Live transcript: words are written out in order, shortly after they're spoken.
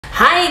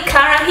Hi,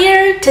 Clara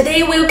here.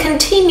 Today we'll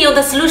continue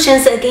the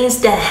solutions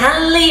against the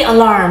Hanli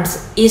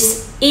alarms.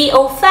 It's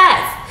E05.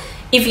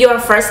 If you are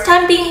first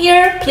time being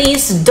here,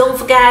 please don't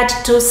forget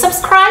to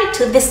subscribe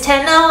to this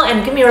channel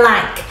and give me a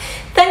like.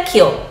 Thank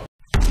you.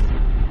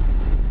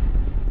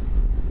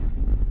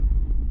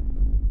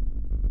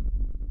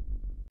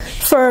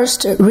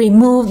 First,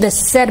 remove the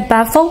set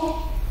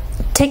baffle.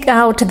 Take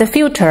out the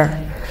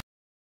filter.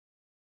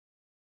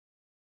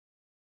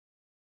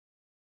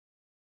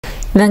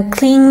 Then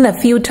clean the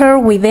filter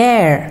with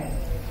air.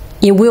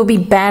 It will be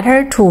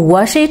better to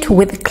wash it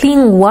with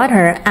clean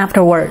water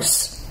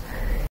afterwards.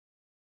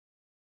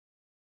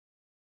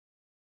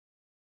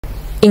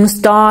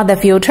 Install the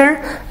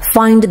filter,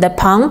 find the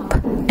pump,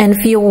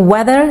 and feel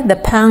whether the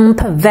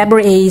pump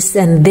vibrates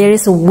and there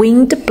is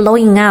wind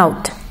blowing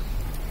out.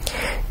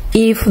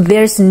 If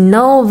there's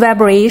no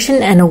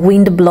vibration and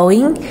wind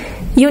blowing,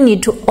 you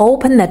need to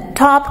open the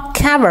top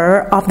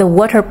cover of the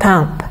water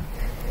pump.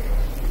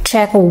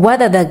 Check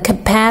whether the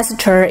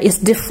capacitor is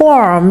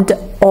deformed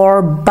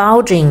or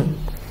bulging.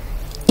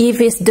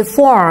 If it's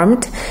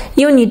deformed,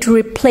 you need to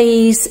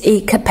replace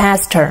a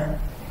capacitor.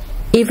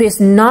 If it's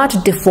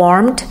not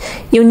deformed,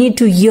 you need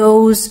to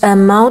use a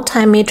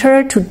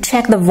multimeter to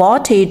check the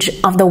voltage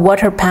of the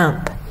water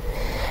pump.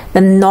 The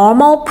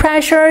normal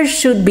pressure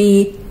should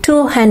be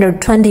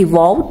 220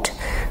 volt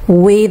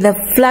with a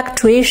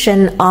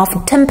fluctuation of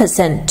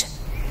 10%.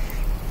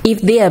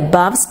 If the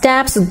above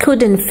steps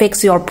couldn't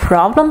fix your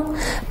problem,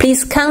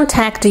 please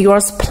contact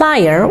your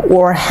supplier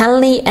or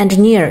Hanli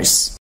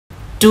engineers.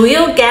 Do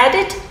you get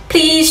it?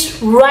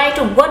 Please write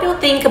what you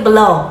think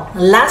below.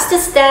 Last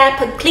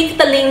step, click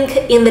the link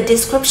in the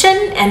description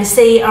and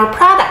see our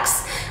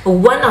products.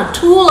 One or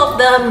two of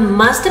them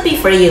must be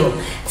for you.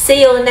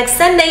 See you next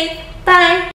Sunday. Bye!